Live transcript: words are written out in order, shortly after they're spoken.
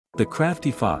The Crafty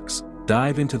Fox.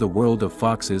 Dive into the world of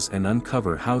foxes and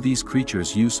uncover how these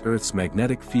creatures use Earth's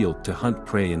magnetic field to hunt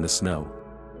prey in the snow.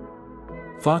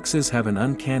 Foxes have an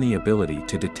uncanny ability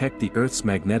to detect the Earth's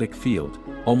magnetic field,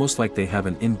 almost like they have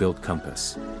an inbuilt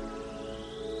compass.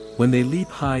 When they leap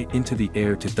high into the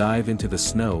air to dive into the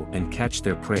snow and catch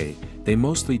their prey, they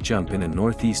mostly jump in a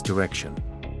northeast direction.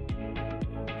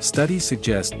 Studies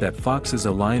suggest that foxes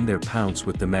align their pounce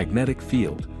with the magnetic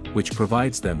field, which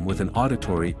provides them with an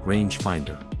auditory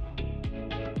rangefinder.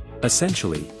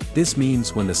 Essentially, this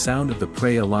means when the sound of the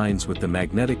prey aligns with the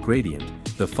magnetic gradient,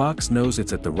 the fox knows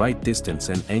it's at the right distance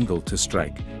and angle to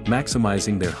strike,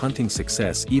 maximizing their hunting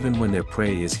success even when their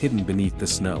prey is hidden beneath the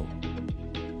snow.